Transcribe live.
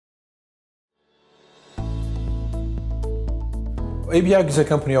ABAG is a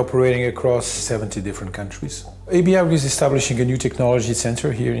company operating across 70 different countries. ABAG is establishing a new technology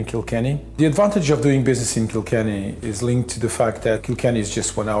center here in Kilkenny. The advantage of doing business in Kilkenny is linked to the fact that Kilkenny is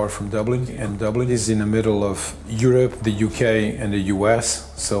just 1 hour from Dublin, and Dublin is in the middle of Europe, the UK and the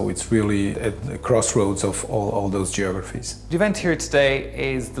US, so it's really at the crossroads of all those geographies. The event here today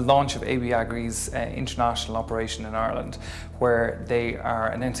is the launch of ABAG's international operation in Ireland, where they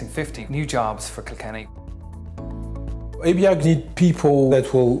are announcing 50 new jobs for Kilkenny. ABAG needs people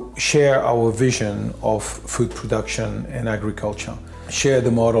that will share our vision of food production and agriculture, share the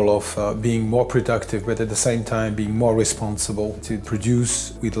model of being more productive but at the same time being more responsible to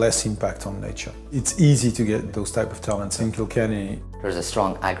produce with less impact on nature. It's easy to get those type of talents in Kilkenny. There's a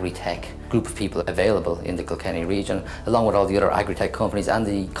strong agri-tech group of people available in the Kilkenny region, along with all the other agri-tech companies and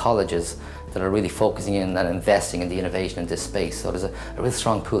the colleges that are really focusing in and investing in the innovation in this space. So there's a real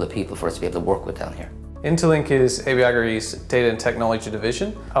strong pool of people for us to be able to work with down here. Interlink is ABAG's data and technology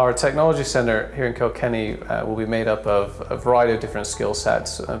division. Our technology centre here in Kilkenny will be made up of a variety of different skill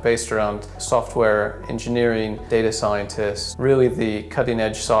sets based around software, engineering, data scientists, really the cutting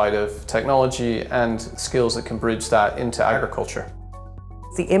edge side of technology and skills that can bridge that into agriculture.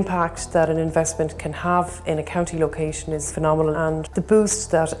 The impact that an investment can have in a county location is phenomenal, and the boost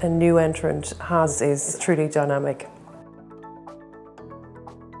that a new entrant has is truly dynamic.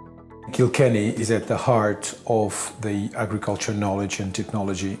 Kilkenny is at the heart of the agriculture knowledge and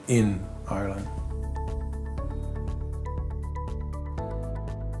technology in Ireland.